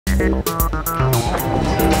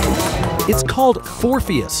It's called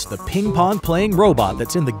Forpheus, the ping-pong playing robot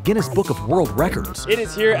that's in the Guinness Book of World Records. It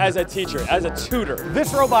is here as a teacher, as a tutor.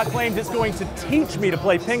 This robot claims it's going to teach me to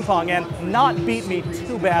play ping pong and not beat me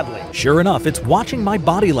too badly. Sure enough, it's watching my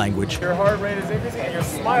body language. Your heart rate is increasing and your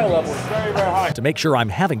smile level is very, very high. To make sure I'm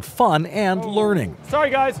having fun and learning.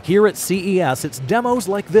 Sorry, guys. Here at CES, it's demos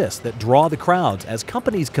like this that draw the crowds as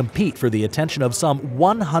companies compete for the attention of some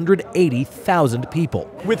 180,000 people.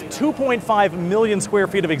 With 2.5 million square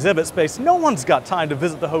feet of exhibit space, no one's got time to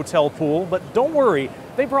visit the hotel pool, but don't worry,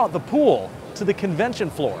 they brought the pool to the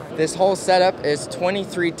convention floor. This whole setup is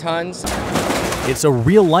 23 tons. It's a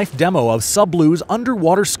real-life demo of Sublu's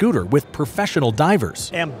underwater scooter with professional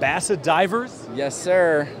divers. Ambassador divers? Yes,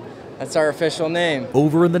 sir. That's our official name.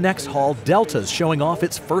 Over in the next hall, Delta's showing off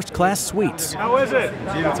its first-class suites. How is it?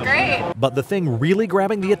 It's great. But the thing really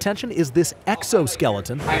grabbing the attention is this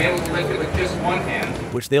exoskeleton, I'm able to lift it with just one hand.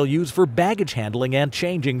 which they'll use for baggage handling and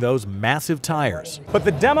changing those massive tires. But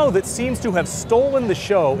the demo that seems to have stolen the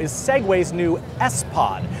show is Segway's new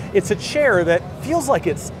S-Pod. It's a chair that feels like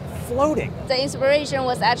it's floating. The inspiration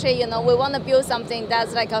was actually, we want to build something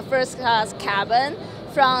that's like a first-class cabin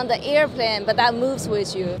from the airplane, but that moves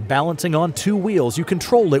with you. Balancing on two wheels, you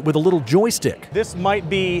control it with a little joystick. This might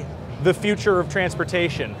be the future of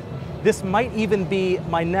transportation. This might even be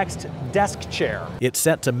my next desk chair. It's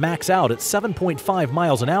set to max out at 7.5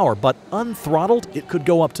 miles an hour, but unthrottled, it could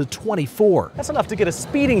go up to 24. That's enough to get a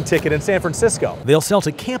speeding ticket in San Francisco. They'll sell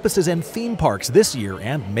to campuses and theme parks this year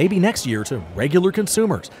and maybe next year to regular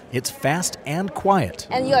consumers. It's fast and quiet.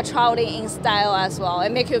 And you are traveling in style as well.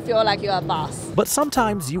 It makes you feel like you're a boss. But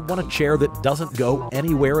sometimes you want a chair that doesn't go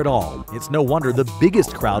anywhere at all. It's no wonder the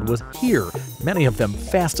biggest crowd was here, many of them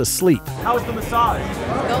fast asleep. How's the massage?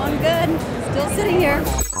 Going good. Still sitting here.